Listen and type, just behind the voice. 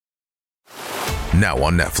Now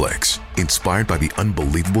on Netflix, inspired by the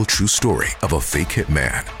unbelievable true story of a fake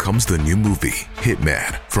hitman, comes the new movie,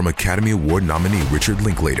 Hitman, from Academy Award nominee Richard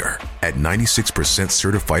Linklater. At 96%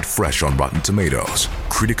 certified fresh on Rotten Tomatoes,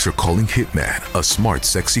 critics are calling Hitman a smart,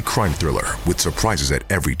 sexy crime thriller with surprises at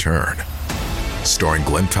every turn. Starring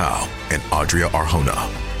Glenn Powell and Adria Arjona,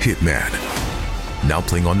 Hitman. Now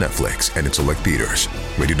playing on Netflix and in select theaters.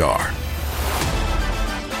 Rated R.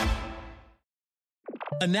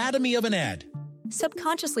 Anatomy of an ad.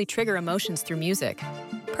 Subconsciously trigger emotions through music.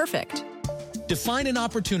 Perfect. Define an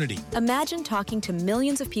opportunity. Imagine talking to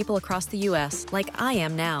millions of people across the U.S. like I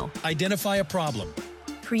am now. Identify a problem.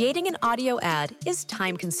 Creating an audio ad is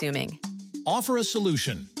time-consuming. Offer a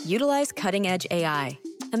solution. Utilize cutting-edge AI.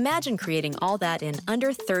 Imagine creating all that in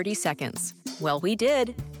under 30 seconds. Well, we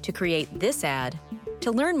did to create this ad.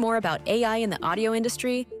 To learn more about AI in the audio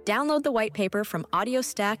industry, download the white paper from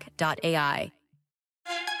audiostack.ai.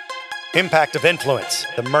 Impact of Influence,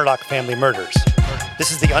 the Murdaugh family murders.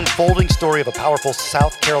 This is the unfolding story of a powerful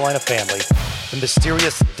South Carolina family, the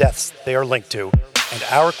mysterious deaths they are linked to, and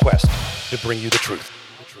our quest to bring you the truth.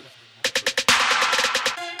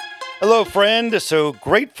 Hello, friend. So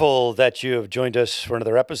grateful that you have joined us for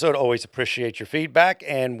another episode. Always appreciate your feedback.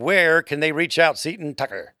 And where can they reach out, Seton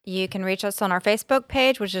Tucker? You can reach us on our Facebook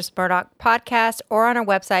page, which is Murdaugh Podcast, or on our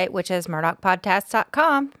website, which is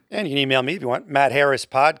murdaughpodcast.com. And you can email me if you want,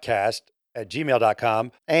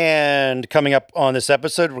 mattharrispodcast@gmail.com. And coming up on this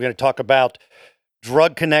episode, we're going to talk about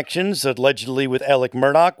drug connections, allegedly with Alec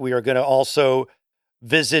Murdaugh. We are going to also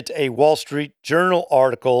visit a Wall Street Journal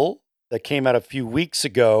article that came out a few weeks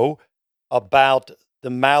ago about the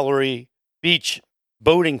Mallory Beach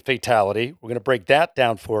boating fatality. We're going to break that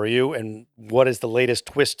down for you and what is the latest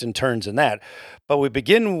twists and turns in that. But we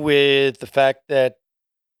begin with the fact that,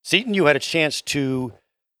 Seton, you had a chance to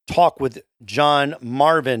talk with John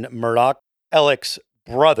Marvin Murdaugh, Alec's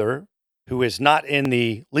brother, who is not in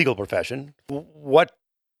the legal profession. What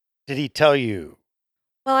did he tell you?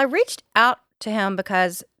 Well, I reached out to him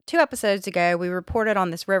because 2 episodes ago, we reported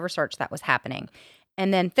on this river search that was happening.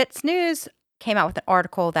 And then Fitz News came out with an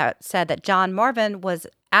article that said that John Marvin was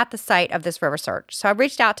at the site of this river search. So I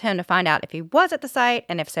reached out to him to find out if he was at the site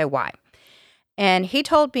and if so, why. And he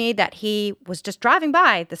told me that he was just driving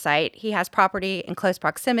by the site. He has property in close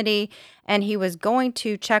proximity, and he was going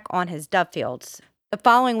to check on his dove fields. The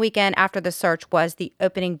following weekend after the search was the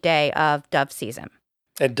opening day of dove season.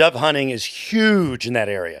 And dove hunting is huge in that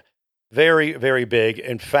area. Very, very big.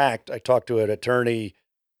 In fact, I talked to an attorney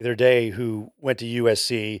the other day who went to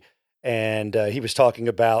USC, and he was talking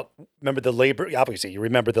about, obviously you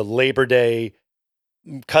remember the Labor Day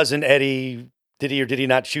Cousin Eddie, did he or did he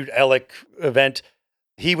not shoot Alec event?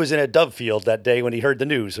 He was in a dove field that day when he heard the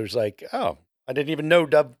news. It was like, oh, I didn't even know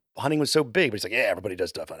dove hunting was so big. But he's like, yeah, everybody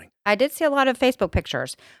does dove hunting. I did see a lot of Facebook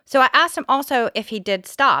pictures. So I asked him also if he did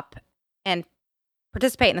stop and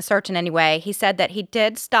participate in the search in any way. He said that he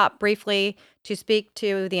did stop briefly to speak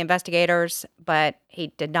to the investigators, but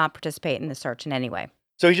he did not participate in the search in any way.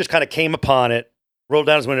 So he just kind of came upon it, rolled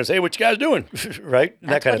down his window and said, hey, what you guys doing? Right?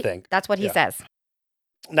 That kind of thing. That's what he says.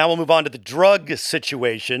 Now we'll move on to the drug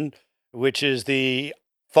situation, which is the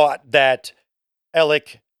thought that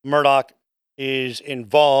Alec Murdaugh is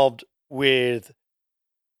involved with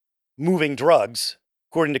moving drugs.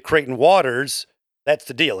 According to Creighton Waters, that's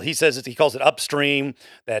the deal. He says he calls it upstream,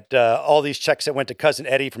 that all these checks that went to Cousin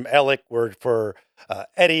Eddie from Alec were for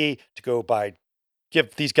Eddie to go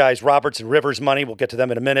give these guys Roberts and Rivers money. We'll get to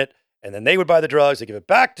them in a minute. And then they would buy the drugs. They give it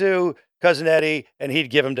back to Cousin Eddie, and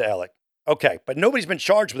he'd give them to Alec. Okay, but nobody's been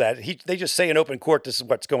charged with that. They just say in open court, this is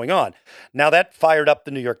what's going on. Now that fired up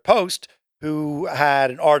the New York Post, who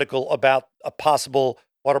had an article about a possible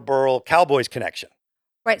Waterboro Cowboys connection.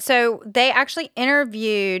 Right, so they actually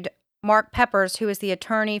interviewed Mark Peppers, who is the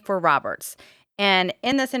attorney for Roberts. And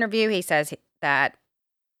in this interview, he says that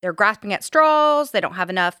they're grasping at straws, they don't have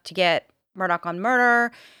enough to get Murdaugh on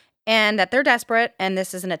murder, and that they're desperate, and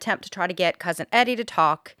this is an attempt to try to get Cousin Eddie to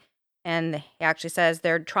talk. And he actually says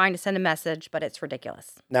they're trying to send a message, but it's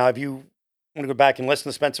ridiculous. Now, if you want to go back and listen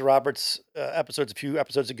to Spencer Roberts' episodes a few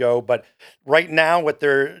episodes ago, but right now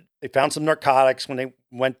they found some narcotics when they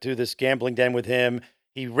went to this gambling den with him.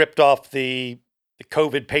 He ripped off the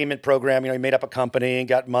COVID payment program. He made up a company and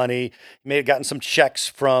got money. He may have gotten some checks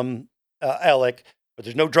from Alec, but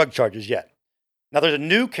there's no drug charges yet. Now, there's a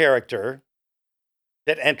new character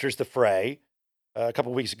that enters the fray a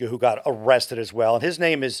couple of weeks ago who got arrested as well. And his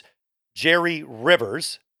name is Jerry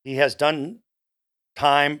Rivers. He has done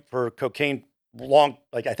time for cocaine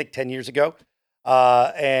I think 10 years ago.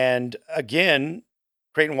 And again,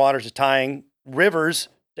 Creighton Waters is tying Rivers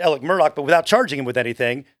to Alec Murdaugh, but without charging him with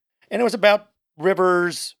anything. And it was about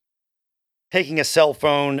Rivers taking a cell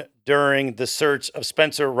phone during the search of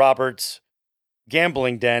Spencer Roberts'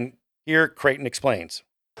 gambling den? Here, Creighton explains.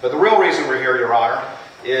 But the real reason we're here, Your Honor,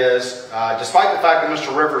 is despite the fact that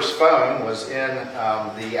Mr. Rivers' phone was in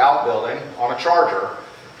the outbuilding on a charger,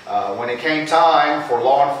 when it came time for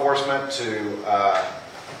law enforcement to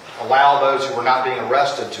allow those who were not being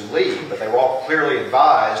arrested to leave, but they were all clearly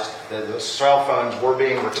advised that the cell phones were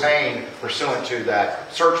being retained pursuant to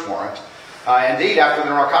that search warrant. Indeed, after the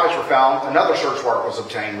narcotics were found, another search warrant was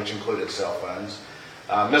obtained, which included cell phones.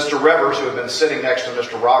 Mr. Rivers, who had been sitting next to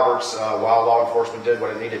Mr. Roberts while law enforcement did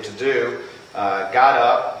what it needed to do, got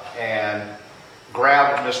up and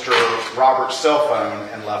grabbed Mr. Roberts' cell phone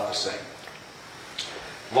and left the scene.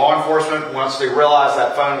 Law enforcement, once they realized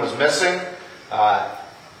that phone was missing,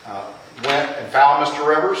 went and found Mr.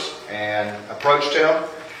 Rivers and approached him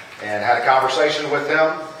and had a conversation with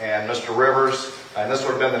him. And Mr. Rivers, and this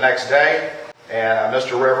would have been the next day, and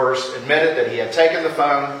Mr. Rivers admitted that he had taken the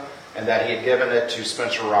phone and that he had given it to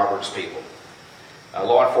Spencer Roberts' people.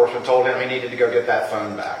 Law enforcement told him he needed to go get that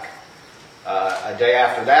phone back. A day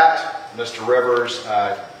after that, Mr. Rivers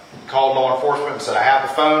called law enforcement and said, I have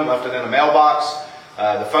the phone, left it in a mailbox.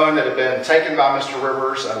 The phone that had been taken by Mr.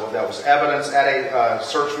 Rivers, that was evidence at a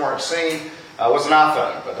search warrant scene, was an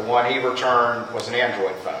iPhone, but the one he returned was an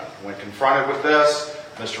Android phone. When confronted with this,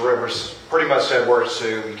 Mr. Rivers pretty much said words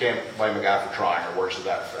to, you can't blame a guy for trying, or words to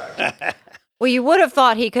that effect. Well, you would have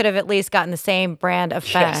thought he could have at least gotten the same brand of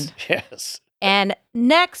phone. Yes. And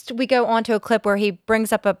next, we go on to a clip where he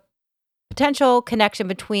brings up a potential connection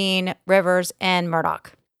between Rivers and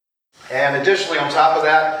Murdaugh. And additionally, on top of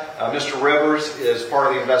that, Mr. Rivers is part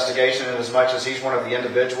of the investigation in as much as he's one of the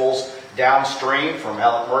individuals downstream from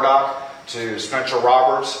Alec Murdaugh to Spencer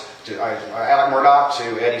Roberts, to Alec Murdaugh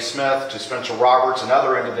to Eddie Smith to Spencer Roberts and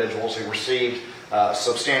other individuals who received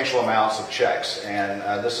substantial amounts of checks. And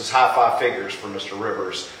this is high five figures for Mr.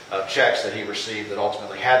 Rivers of checks that he received that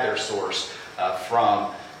ultimately had their source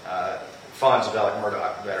from funds of Alec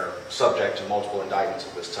Murdaugh that are subject to multiple indictments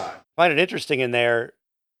at this time. I find it interesting in there,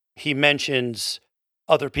 he mentions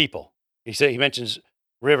other people. He mentions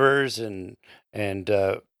Rivers and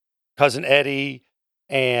cousin Eddie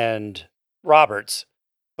and Roberts,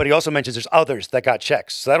 but he also mentions there's others that got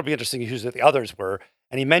checks. So that'll be interesting who the others were.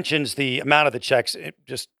 And he mentions the amount of the checks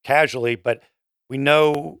just casually, but we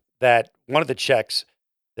know that one of the checks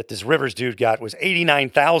that this Rivers dude got was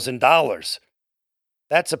 $89,000.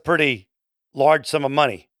 That's a pretty large sum of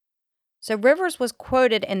money. So Rivers was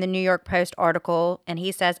quoted in the New York Post article, and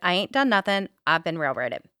he says, I ain't done nothing. I've been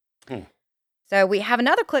railroaded. So we have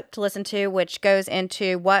another clip to listen to, which goes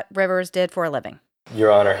into what Rivers did for a living.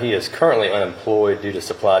 Your Honor, he is currently unemployed due to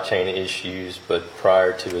supply chain issues, but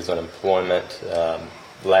prior to his unemployment,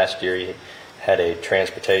 last year he had a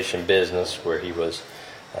transportation business where he was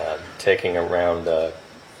taking around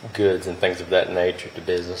goods and things of that nature to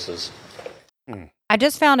businesses. I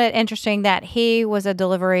just found it interesting that he was a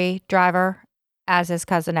delivery driver as his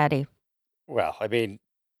cousin Eddie. Well, I mean,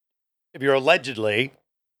 if you're allegedly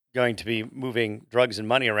going to be moving drugs and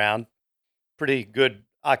money around, pretty good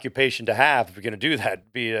occupation to have if you're going to do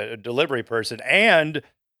that, be a delivery person. And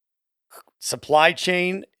supply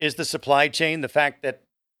chain, is the supply chain the fact that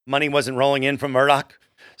money wasn't rolling in from Murdaugh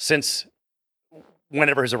since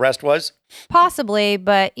whenever his arrest was? Possibly,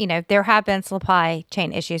 but, there have been supply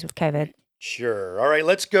chain issues with COVID. Sure. All right,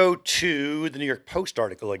 let's go to the New York Post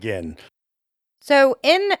article again. So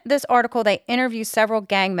in this article, they interview several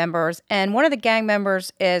gang members, and one of the gang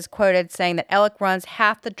members is quoted saying that Alec runs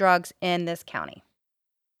half the drugs in this county.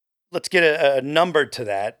 Let's get a number to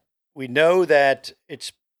that. We know that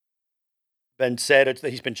it's been said that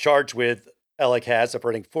he's been charged with, Alec has, of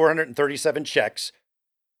writing 437 checks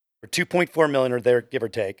for $2.4 million, or there, give or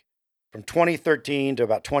take, from 2013 to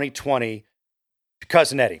about 2020 to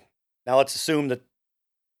cousin Eddie. Now let's assume that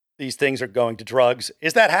these things are going to drugs.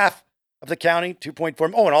 Is that half of the county?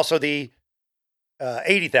 2.4. Oh, and also the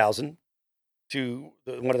 80,000 to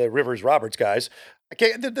one of the Rivers Roberts guys.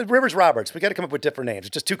 The Rivers Roberts. We got to come up with different names.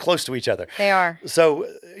 It's just too close to each other. They are. So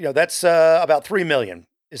that's about 3 million.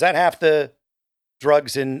 Is that half the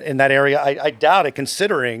drugs in that area? I doubt it,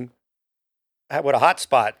 considering what a hot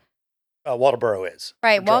spot Walterboro is.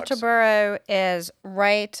 Right. Walterboro is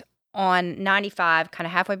right on 95, kind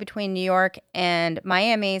of halfway between New York and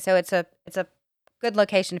Miami. So it's a good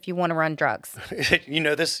location if you want to run drugs. You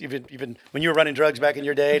know this? Even when you were running drugs back in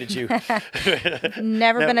your day, did you?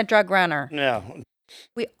 Never been a drug runner. No.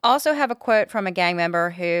 We also have a quote from a gang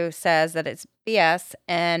member who says that it's BS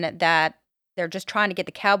and that they're just trying to get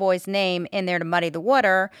the Cowboys' name in there to muddy the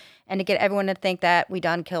water and to get everyone to think that we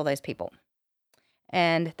done kill those people.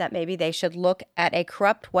 and that maybe they should look at a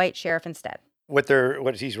corrupt white sheriff instead. What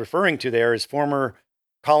he's referring to there is former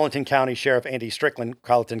Colleton County Sheriff Andy Strickland.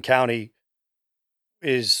 Colleton County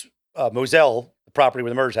is Moselle, the property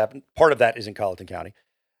where the murders happened. Part of that is in Colleton County.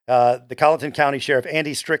 The Colleton County Sheriff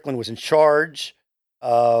Andy Strickland was in charge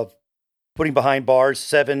of putting behind bars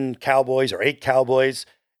 7 cowboys or 8 cowboys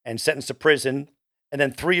and sentenced to prison. And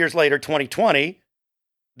then 3 years later, 2020,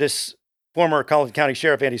 this former Colleton County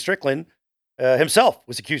Sheriff Andy Strickland himself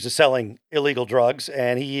was accused of selling illegal drugs,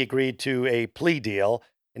 and he agreed to a plea deal,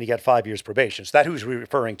 and he got 5 years probation. So that's who's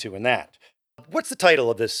referring to in that. What's the title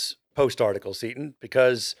of this post article, Seaton?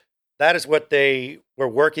 Because that is what they were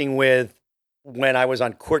working with when I was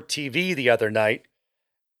on Court TV the other night.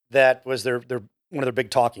 That was their one of their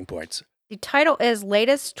big talking points. The title is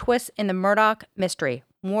Latest Twist in the Murdaugh Mystery,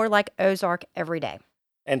 More Like Ozark Every Day.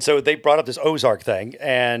 And so they brought up this Ozark thing,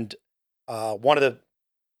 and one of the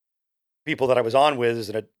people that I was on with is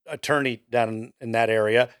an attorney down in that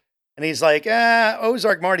area, and he's like,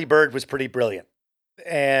 Ozark Marty Byrde was pretty brilliant,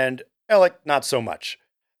 and Alec, not so much,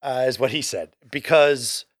 is what he said.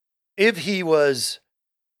 Because if he was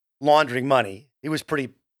laundering money, he was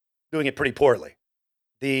doing it pretty poorly.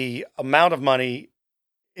 The amount of money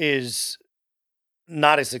is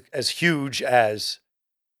not as huge as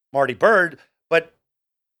Marty Byrde, but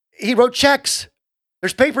he wrote checks.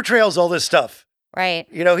 There's paper trails, all this stuff. Right.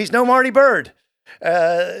 He's no Marty Byrde.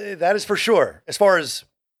 That is for sure, as far as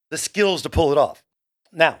the skills to pull it off.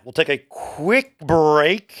 Now, we'll take a quick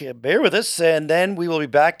break. Bear with us, and then we will be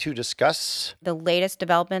back to discuss the latest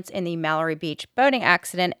developments in the Mallory Beach boating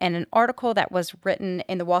accident and an article that was written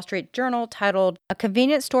in the Wall Street Journal titled A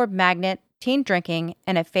Convenience Store Magnet, Teen Drinking,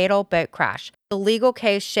 and a Fatal Boat Crash. The legal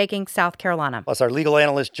case shaking South Carolina. Plus, our legal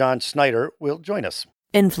analyst, John Snyder, will join us.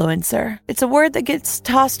 Influencer. It's a word that gets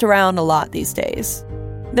tossed around a lot these days.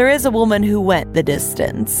 There is a woman who went the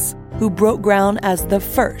distance, who broke ground as the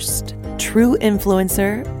first true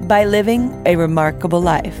influencer by living a remarkable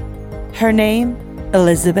life. Her name,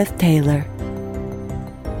 Elizabeth Taylor.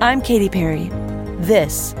 I'm Katy Perry.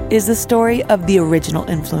 This is the story of the original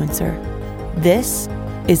influencer. This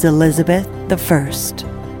is Elizabeth the First.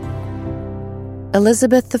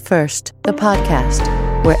 Elizabeth the First, the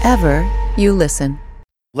podcast, wherever you listen.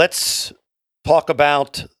 Let's talk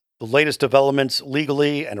about the latest developments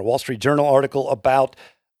legally and a Wall Street Journal article about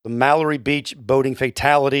the Mallory Beach boating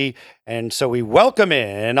fatality. And so we welcome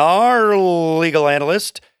in our legal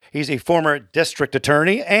analyst. He's a former district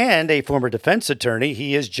attorney and a former defense attorney.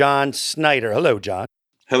 He is John Snyder. Hello, John.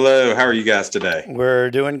 Hello. How are you guys today? We're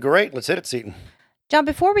doing great. Let's hit it, Seaton. John,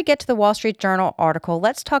 before we get to the Wall Street Journal article,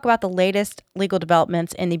 let's talk about the latest legal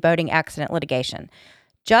developments in the boating accident litigation.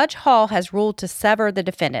 Judge Hall has ruled to sever the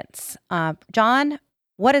defendants. John,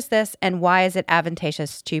 what is this and why is it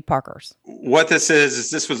advantageous to Parker's? What this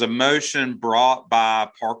is this was a motion brought by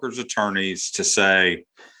Parker's attorneys to say,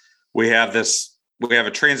 we have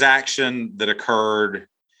a transaction that occurred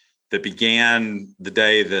that began the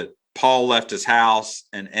day that Paul left his house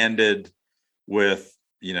and ended with,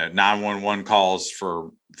 911 calls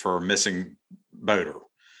for a missing boater.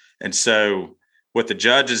 And so what the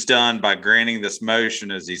judge has done by granting this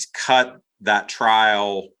motion is he's cut that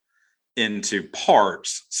trial into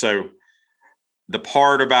parts. So the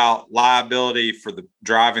part about liability for the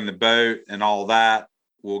driving the boat and all that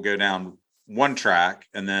will go down one track.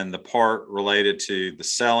 And then the part related to the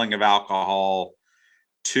selling of alcohol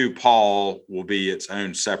to Paul will be its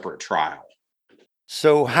own separate trial.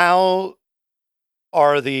 So how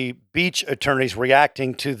are the beach attorneys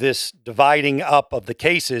reacting to this dividing up of the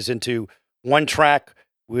cases into one track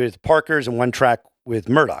with Parker's and one track with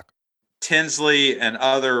Murdaugh? Tinsley and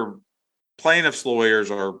other plaintiffs' lawyers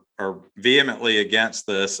are vehemently against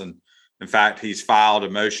this. And in fact, he's filed a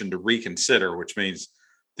motion to reconsider, which means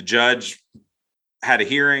the judge had a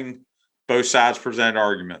hearing, both sides presented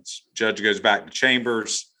arguments. Judge goes back to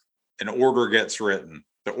chambers, an order gets written.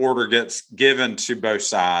 The order gets given to both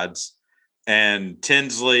sides. And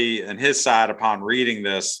Tinsley and his side, upon reading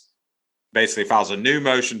this, basically files a new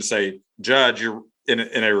motion to say, Judge, you're in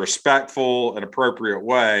a respectful and appropriate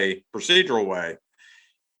way, procedural way.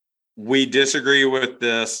 We disagree with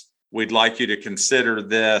this. We'd like you to consider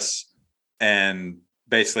this and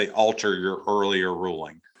basically alter your earlier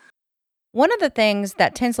ruling. One of the things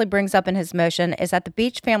that Tinsley brings up in his motion is that the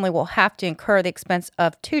Beach family will have to incur the expense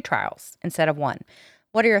of 2 trials instead of 1.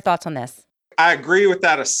 What are your thoughts on this? I agree with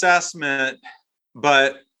that assessment,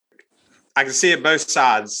 but I can see it both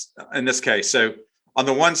sides in this case. So on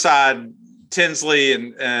the one side, Tinsley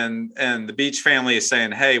and the Beach family is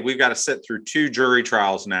saying, hey, we've got to sit through 2 jury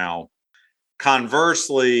trials now.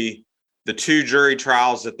 Conversely, the 2 jury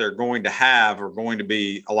trials that they're going to have are going to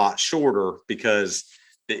be a lot shorter because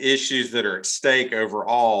the issues that are at stake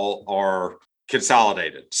overall are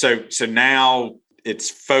consolidated. So now it's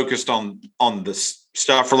focused on the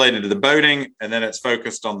stuff related to the boating, and then it's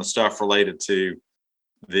focused on the stuff related to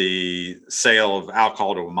the sale of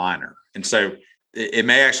alcohol to a minor. And so it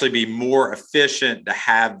may actually be more efficient to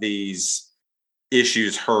have these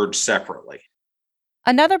issues heard separately.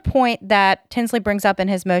 Another point that Tinsley brings up in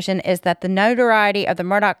his motion is that the notoriety of the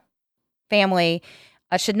Murdaugh family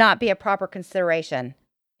should not be a proper consideration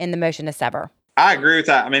in the motion to sever. I agree with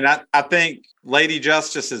that. I mean, I think Lady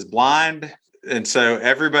Justice is blind, and so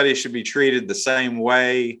everybody should be treated the same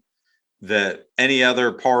way that any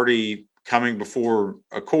other party coming before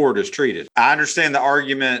a court is treated. I understand the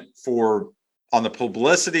argument on the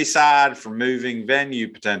publicity side for moving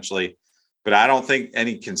venue potentially, but I don't think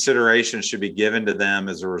any consideration should be given to them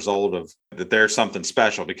as a result of that there's something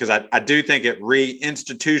special, because I do think it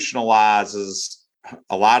reinstitutionalizes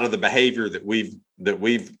a lot of the behavior that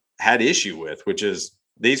we've had issue with, which is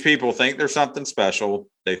these people think there's something special.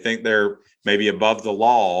 They think they're maybe above the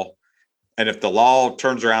law. And if the law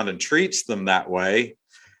turns around and treats them that way,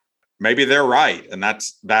 maybe they're right. And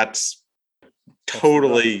that's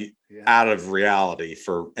totally out of reality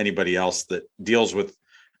for anybody else that deals with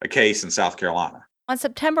a case in South Carolina. On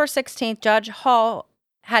September 16th, Judge Hall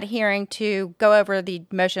had a hearing to go over the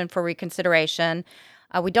motion for reconsideration.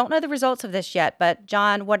 We don't know the results of this yet, but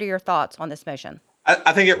John, what are your thoughts on this motion?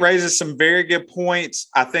 I think it raises some very good points.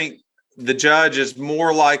 I think the judge is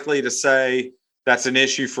more likely to say that's an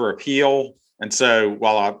issue for appeal. And so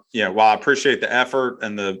while I appreciate the effort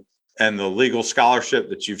and the legal scholarship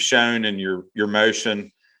that you've shown in your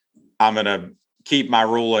motion, I'm going to keep my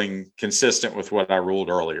ruling consistent with what I ruled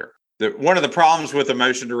earlier. One of the problems with a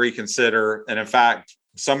motion to reconsider, and in fact,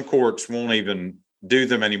 some courts won't even do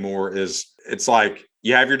them anymore, is it's like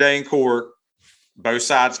you have your day in court, both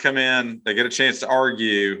sides come in, they get a chance to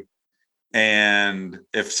argue, and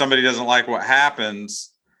if somebody doesn't like what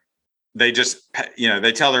happens, they just,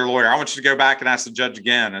 they tell their lawyer, I want you to go back and ask the judge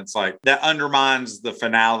again. And it's like that undermines the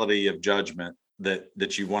finality of judgment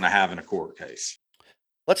that you want to have in a court case.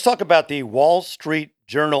 Let's talk about the Wall Street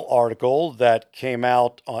Journal article that came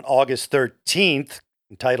out on August 13th,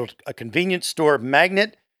 entitled A Convenience Store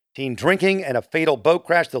Magnet, Teen Drinking and a Fatal Boat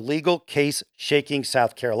Crash, the Legal Case Shaking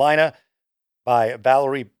South Carolina, by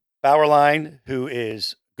Valerie Bauerlein, who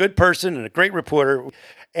is a good person and a great reporter.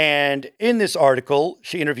 And in this article,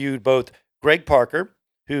 she interviewed both Greg Parker,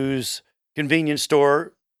 whose convenience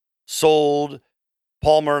store sold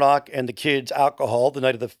Paul Murdaugh and the kids alcohol the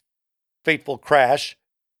night of the fateful crash,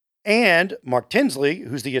 and Mark Tinsley,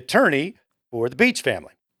 who's the attorney for the Beach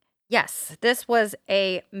family. Yes, this was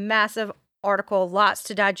a massive article, lots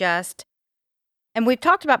to digest. And we've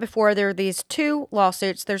talked about before, there are these 2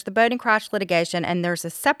 lawsuits. There's the boating crash litigation, and there's a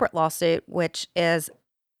separate lawsuit, which is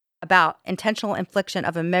about intentional infliction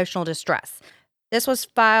of emotional distress. This was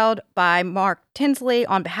filed by Mark Tinsley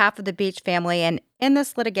on behalf of the Beach family. And in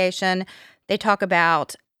this litigation, they talk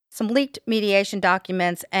about some leaked mediation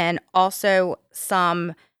documents and also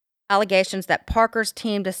some allegations that Parker's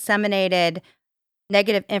team disseminated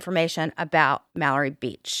negative information about Mallory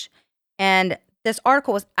Beach. And this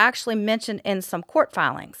article was actually mentioned in some court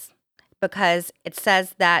filings because it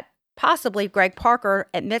says that possibly Greg Parker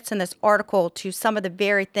admits in this article to some of the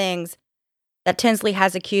very things that Tinsley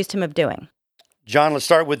has accused him of doing. John, let's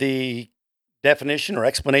start with the definition or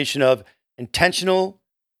explanation of intentional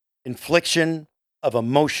infliction of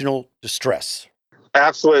emotional distress.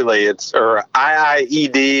 Absolutely. Or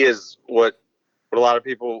IIED is what a lot of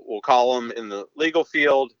people will call them in the legal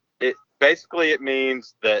field. It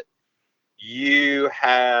means that you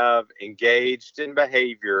have engaged in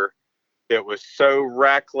behavior that was so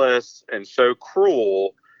reckless and so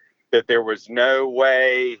cruel that there was no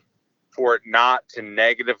way for it not to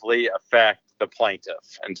negatively affect the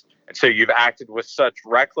plaintiff. And so you've acted with such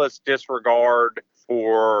reckless disregard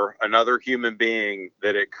for another human being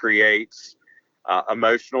that it creates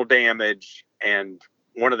emotional damage. And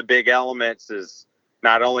one of the big elements is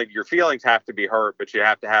not only your feelings have to be hurt, but you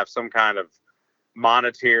have to have some kind of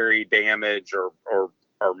monetary damage or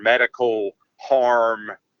medical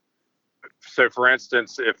harm. So, for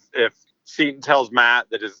instance, if Seaton tells Matt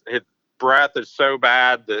that his breath is so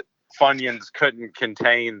bad that Funyuns couldn't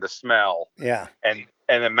contain the smell, yeah, and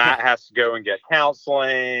then Matt has to go and get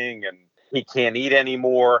counseling, and he can't eat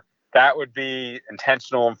anymore, that would be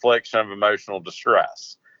intentional infliction of emotional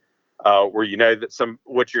distress, where you know that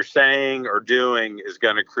what you're saying or doing is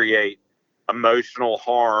going to create emotional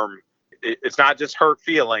harm. It's not just hurt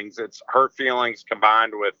feelings; it's hurt feelings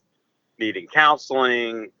combined with needing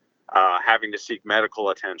counseling, having to seek medical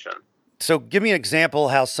attention. So give me an example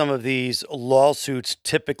how some of these lawsuits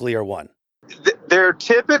typically are won. They're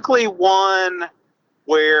typically one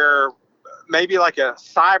where maybe like a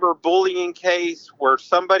cyberbullying case where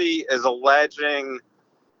somebody is alleging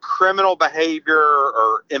criminal behavior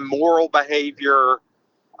or immoral behavior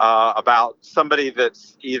about somebody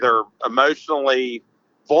that's either emotionally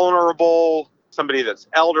vulnerable, somebody that's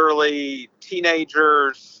elderly,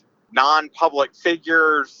 teenagers, non-public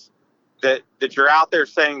figures, that you're out there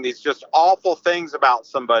saying these just awful things about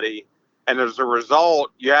somebody. And as a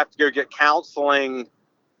result, you have to go get counseling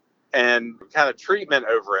and kind of treatment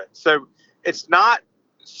over it. So it's not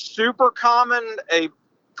super common, a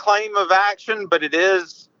claim of action, but it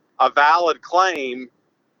is a valid claim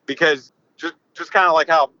because just kind of like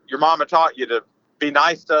how your mama taught you to be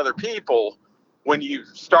nice to other people, when you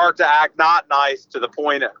start to act not nice to the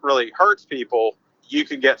point it really hurts people, you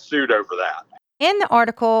can get sued over that. In the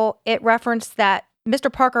article, it referenced that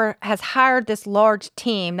Mr. Parker has hired this large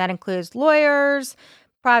team that includes lawyers,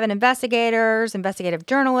 private investigators, investigative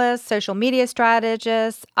journalists, social media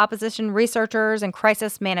strategists, opposition researchers, and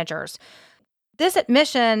crisis managers. This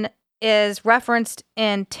admission is referenced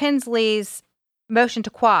in Tinsley's motion to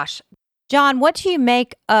quash. John, what do you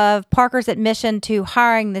make of Parker's admission to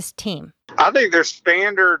hiring this team? I think there's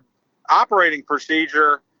standard operating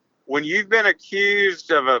procedure when you've been accused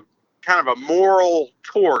of a kind of a moral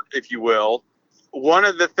tort, if you will. One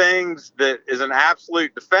of the things that is an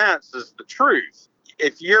absolute defense is the truth.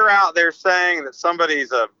 If you're out there saying that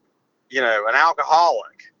somebody's an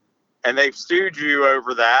alcoholic and they've sued you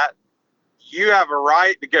over that, you have a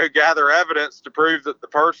right to go gather evidence to prove that the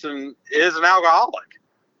person is an alcoholic.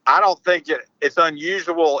 I don't think it's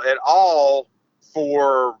unusual at all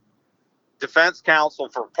for defense counsel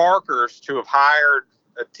for Parker's to have hired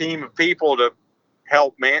a team of people to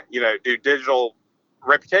help do digital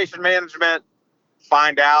reputation management,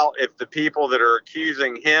 find out if the people that are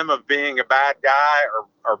accusing him of being a bad guy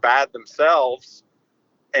are bad themselves,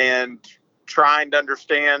 and trying to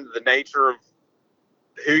understand the nature of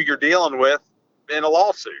who you're dealing with in a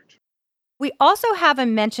lawsuit. We also have a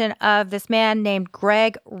mention of this man named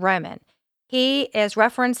Greg Roman. He is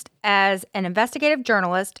referenced as an investigative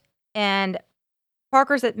journalist, and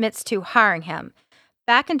Parker's admits to hiring him.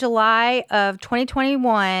 Back in July of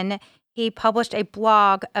 2021, he published a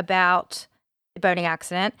blog about the boating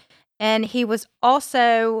accident, and he was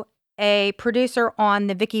also a producer on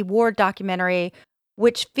the Vicky Ward documentary,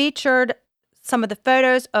 which featured some of the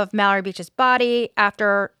photos of Mallory Beach's body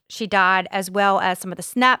after she died, as well as some of the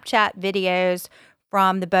Snapchat videos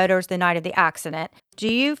from the boaters the night of the accident.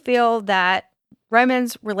 Do you feel that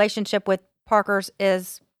Roman's relationship with Parker's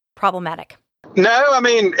is problematic? No, I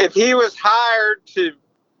mean, if he was hired to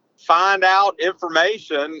find out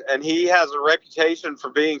information and he has a reputation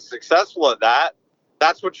for being successful at that,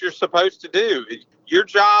 that's what you're supposed to do. Your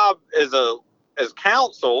job as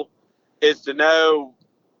counsel is to know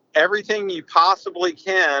everything you possibly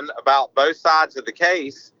can about both sides of the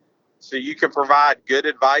case so you can provide good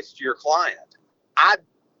advice to your client. I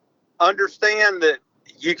understand that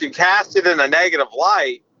you can cast it in a negative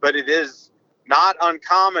light, but it is not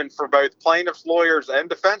uncommon for both plaintiffs' lawyers and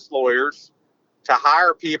defense lawyers to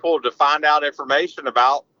hire people to find out information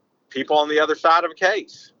about people on the other side of a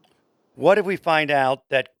case. What if we find out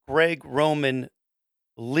that Greg Roman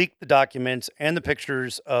leaked the documents and the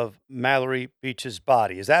pictures of Mallory Beach's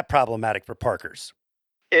body? Is that problematic for Parker's?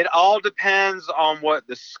 It all depends on what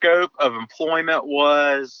the scope of employment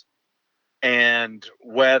was and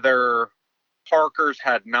whether Parker's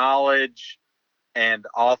had knowledge and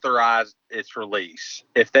authorized its release.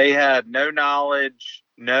 If they had no knowledge,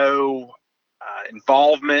 no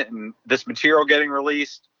involvement in this material getting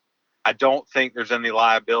released, I don't think there's any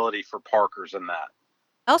liability for Parker's in that.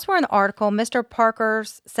 Elsewhere in the article, Mr. Parker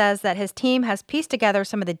says that his team has pieced together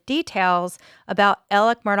some of the details about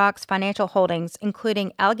Alec Murdaugh's financial holdings,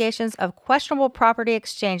 including allegations of questionable property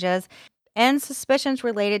exchanges and suspicions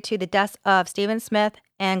related to the deaths of Stephen Smith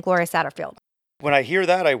and Gloria Satterfield. When I hear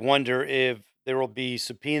that, I wonder if there will be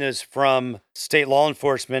subpoenas from state law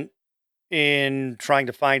enforcement in trying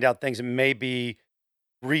to find out things that may be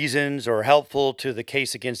reasons or helpful to the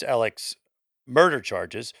case against Alec's murder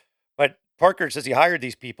charges. But Parker says he hired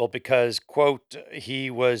these people because, quote, he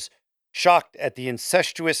was shocked at the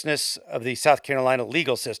incestuousness of the South Carolina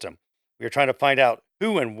legal system. We were trying to find out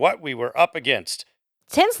who and what we were up against.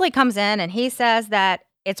 Tinsley comes in and he says that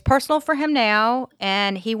it's personal for him now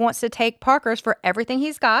and he wants to take Parker's for everything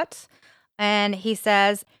he's got. And he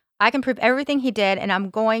says, I can prove everything he did and I'm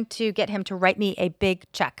going to get him to write me a big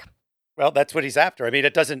check. Well, that's what he's after. I mean,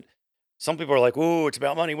 it doesn't, some people are like, ooh, it's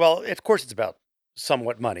about money. Well, of course it's about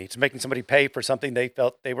somewhat money. It's making somebody pay for something they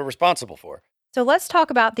felt they were responsible for. So let's talk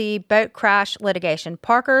about the boat crash litigation.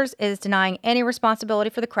 Parker's is denying any responsibility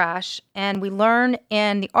for the crash, and we learn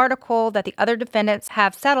in the article that the other defendants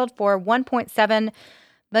have settled for $1.7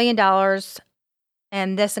 million,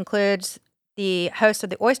 and this includes the host of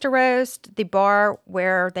the Oyster Roast, the bar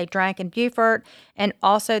where they drank in Beaufort, and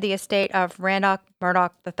also the estate of Randolph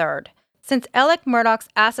Murdoch III. Since Alec Murdoch's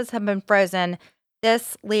assets have been frozen,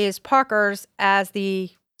 this leaves Parker's as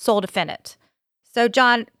the sole defendant. So,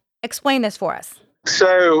 John, explain this for us.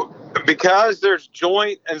 So, because there's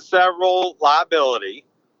joint and several liability,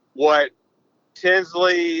 what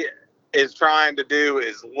Tinsley is trying to do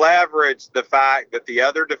is leverage the fact that the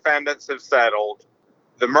other defendants have settled.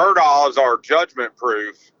 The Murdaughs are judgment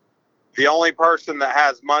proof. The only person that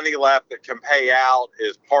has money left that can pay out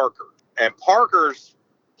is Parker. And Parker's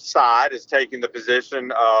side is taking the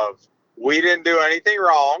position of, we didn't do anything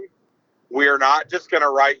wrong. We are not just going to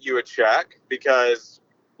write you a check because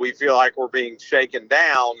we feel like we're being shaken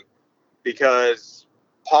down because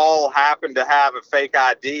Paul happened to have a fake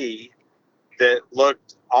ID that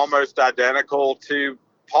looked almost identical to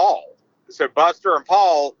Paul. So Buster and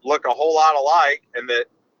Paul look a whole lot alike, and that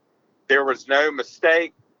there was no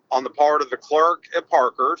mistake on the part of the clerk at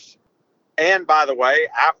Parker's. And by the way,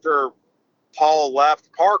 after Paul left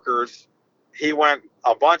Parker's, he went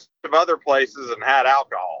a bunch of other places and had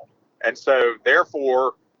alcohol. And so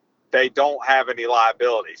therefore, they don't have any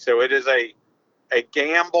liability. So it is a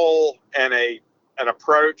gamble and an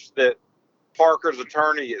approach that Parker's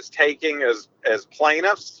attorney is taking as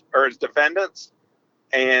plaintiffs or as defendants,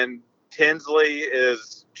 and Tinsley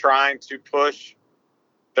is trying to push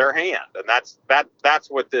their hand, and that's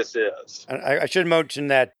what this is. And I should mention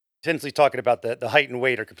that Tinsley's talking about the height and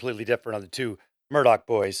weight are completely different on the two Murdoch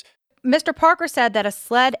boys. Mr. Parker said that a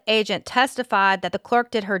SLED agent testified that the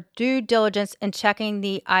clerk did her due diligence in checking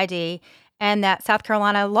the ID and that South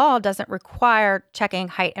Carolina law doesn't require checking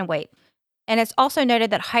height and weight. And it's also noted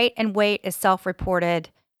that height and weight is self-reported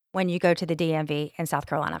when you go to the DMV in South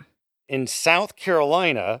Carolina. In South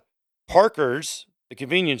Carolina, Parker's, the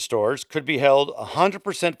convenience stores, could be held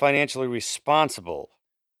 100% financially responsible.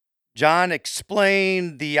 John,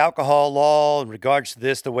 explain the alcohol law in regards to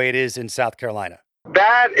this the way it is in South Carolina.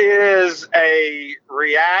 That is a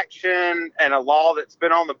reaction and a law that's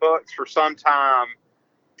been on the books for some time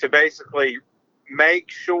to basically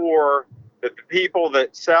make sure that the people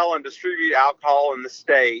that sell and distribute alcohol in the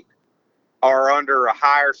state are under a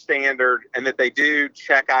higher standard, and that they do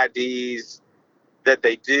check IDs, that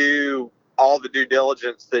they do all the due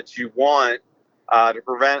diligence that you want to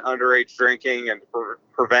prevent underage drinking and to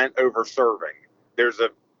prevent over-serving. There's a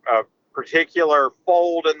particular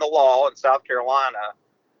fold in the law in South Carolina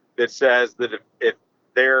that says that if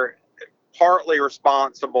they're partly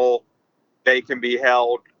responsible, they can be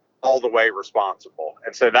held all the way responsible.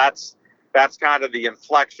 And so that's kind of the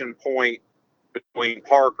inflection point between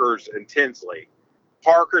Parker's and Tinsley.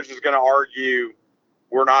 Parker's is going to argue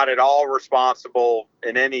we're not at all responsible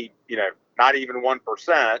in any, not even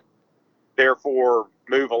 1%. Therefore,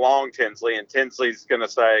 move along, Tinsley. And Tinsley's going to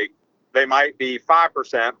say they might be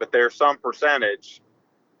 5%, but there's some percentage.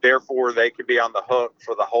 Therefore, they could be on the hook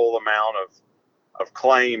for the whole amount of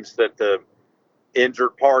claims that the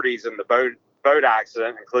injured parties in the boat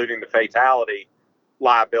accident, including the fatality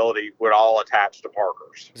liability, would all attach to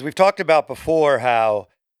Parker's. As we've talked about before, how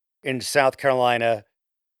in South Carolina,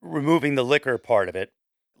 removing the liquor part of it,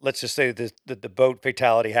 let's just say that the boat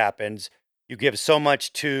fatality happens. You give so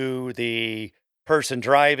much to the person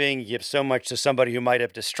driving, you give so much to somebody who might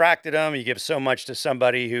have distracted them, you give so much to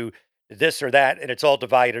somebody who did this or that, and it's all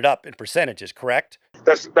divided up in percentages, correct?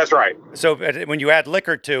 That's right. So when you add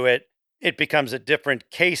liquor to it, it becomes a different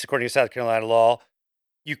case according to South Carolina law.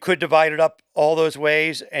 You could divide it up all those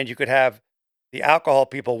ways, and you could have the alcohol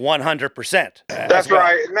people 100%. That's well.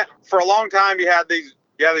 Right. And for a long time, you had these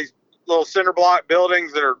little cinder block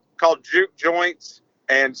buildings that are called juke joints,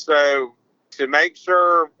 and so to make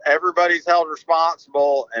sure everybody's held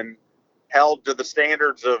responsible and held to the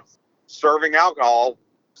standards of serving alcohol,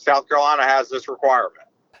 South Carolina has this requirement.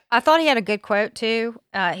 I thought he had a good quote, too.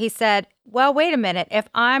 He said, well, wait a minute. If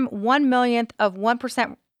I'm 1/1,000,000th of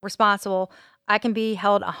 1% responsible, I can be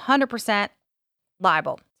held 100%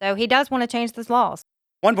 liable. So he does want to change these laws.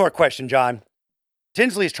 One more question, John.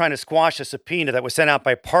 Tinsley is trying to squash a subpoena that was sent out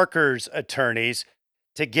by Parker's attorneys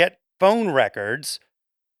to get phone records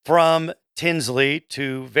from Tinsley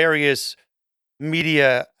to various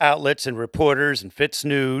media outlets and reporters and Fitz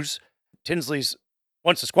News. Tinsley's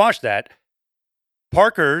wants to squash that.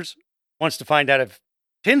 Parker's wants to find out if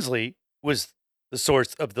Tinsley was the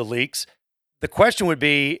source of the leaks. The question would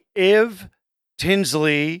be, if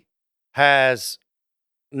Tinsley has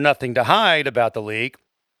nothing to hide about the leak,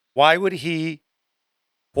 why would he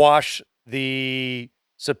quash the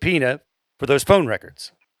subpoena for those phone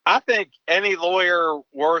records? I think any lawyer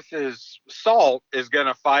worth his salt is going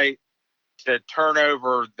to fight to turn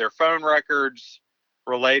over their phone records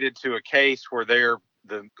related to a case where they're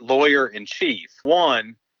the lawyer in chief.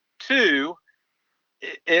 One. Two,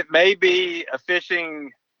 it may be a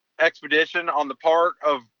fishing expedition on the part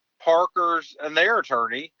of Parker's and their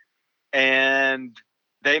attorney, and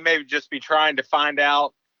they may just be trying to find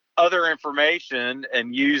out other information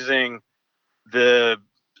and using the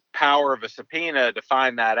power of a subpoena to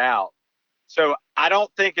find that out. So I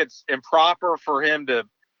don't think it's improper for him to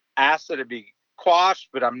ask that it be quashed,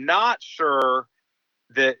 but I'm not sure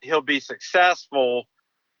that he'll be successful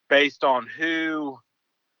based on who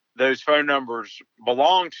those phone numbers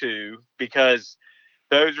belong to, because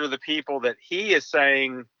those are the people that he is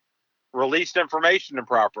saying released information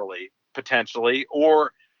improperly, potentially,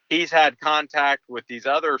 or he's had contact with these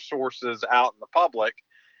other sources out in the public,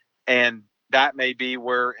 and that may be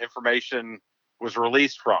where information was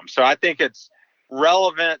released from. So I think it's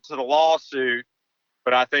relevant to the lawsuit,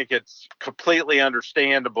 but I think it's completely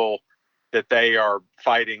understandable that they are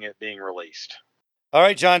fighting it being released. All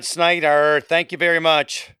right, John Snyder, thank you very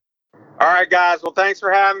much. All right, guys. Well, thanks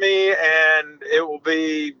for having me, and it will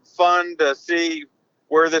be fun to see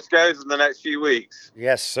where this goes in the next few weeks.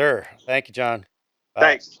 Yes, sir. Thank you, John. Bye.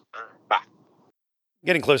 Thanks. Bye.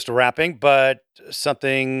 Getting close to wrapping, but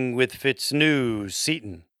something with Fitz News.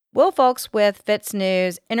 Seton. Will Folks with Fitz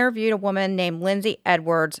News interviewed a woman named Lindsay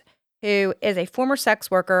Edwards, who is a former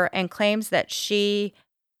sex worker and claims that she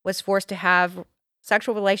was forced to have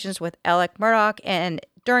sexual relations with Alec Murdaugh, and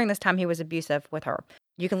during this time he was abusive with her.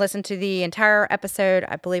 You can listen to the entire episode,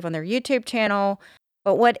 I believe, on their YouTube channel.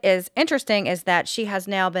 But what is interesting is that she has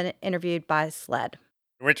now been interviewed by SLED.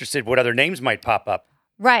 We're interested what other names might pop up.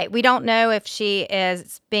 Right. We don't know if she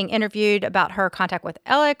is being interviewed about her contact with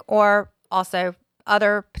Alec or also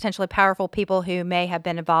other potentially powerful people who may have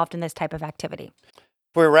been involved in this type of activity.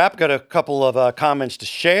 Before we wrap, got a couple of comments to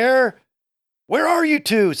share. Where are you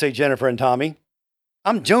two, say Jennifer and Tommy.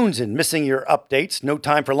 I'm jonesing, missing your updates. No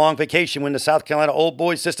time for long vacation when the South Carolina old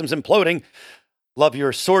boy system's imploding. Love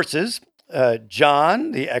your sources.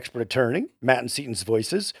 John, the expert attorney, Matt and Seton's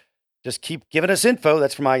voices. Just keep giving us info.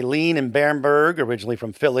 That's from Eileen in Barenberg, originally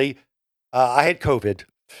from Philly. I had COVID.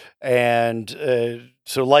 And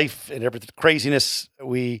so life and everything, craziness,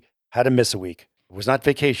 we had to miss a week. It was not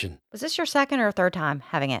vacation. Was this your second or third time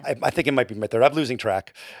having it? I think it might be my third. I'm losing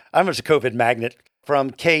track. I'm just a COVID magnet. From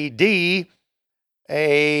KD.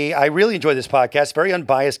 I really enjoy this podcast. Very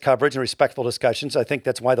unbiased coverage and respectful discussions. I think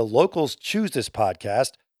that's why the locals choose this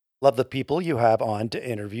podcast. Love the people you have on to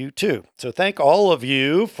interview too. So thank all of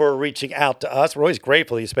you for reaching out to us. We're always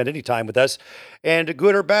grateful you spend any time with us. And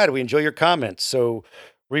good or bad, we enjoy your comments. So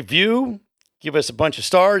review, give us a bunch of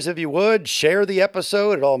stars if you would. Share the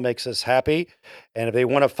episode. It all makes us happy. And if they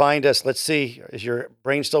want to find us, let's see. Is your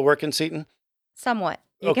brain still working, Seton? Somewhat.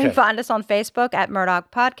 You can find us on Facebook at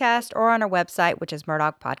Murdaugh Podcast or on our website, which is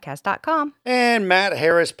murdaughpodcast.com. And Matt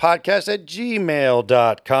Harris Podcast at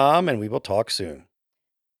gmail.com. And we will talk soon.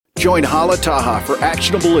 Join Hala Taha for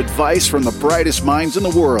actionable advice from the brightest minds in the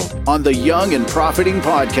world on the Young and Profiting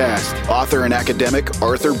Podcast. Author and academic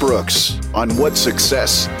Arthur Brooks on what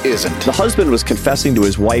success isn't. The husband was confessing to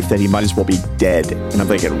his wife that he might as well be dead. And I'm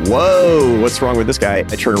thinking, whoa, what's wrong with this guy? I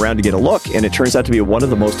turn around to get a look, and it turns out to be one of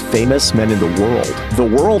the most famous men in the world. The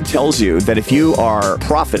world tells you that if you are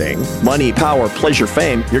profiting, money, power, pleasure,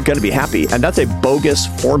 fame, you're going to be happy. And that's a bogus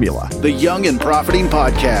formula. The Young and Profiting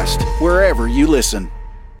Podcast, wherever you listen.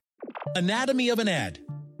 Anatomy of an ad.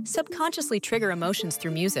 Subconsciously trigger emotions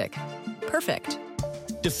through music. Perfect.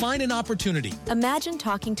 Define an opportunity. Imagine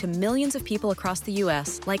talking to millions of people across the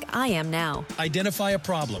U.S. like I am now. Identify a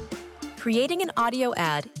problem. Creating an audio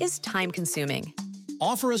ad is time-consuming.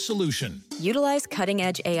 Offer a solution. Utilize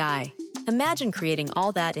cutting-edge AI. Imagine creating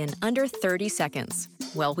all that in under 30 seconds.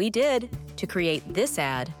 Well, we did to create this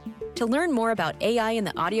ad. To learn more about AI in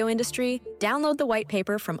the audio industry, download the white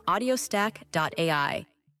paper from audiostack.ai.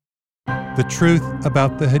 The truth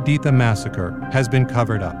about the Haditha massacre has been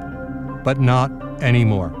covered up, but not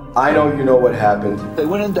anymore. I know you know what happened. They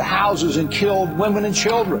went into houses and killed women and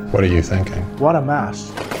children. What are you thinking? What a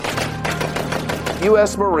mess.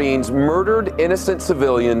 U.S. Marines murdered innocent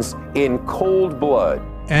civilians in cold blood.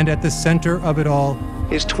 And at the center of it all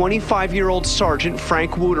is 25-year-old Sergeant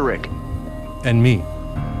Frank Wuderick. And me.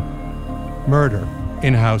 Murder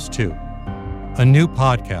in House 2. A new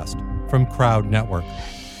podcast from Crowd Network.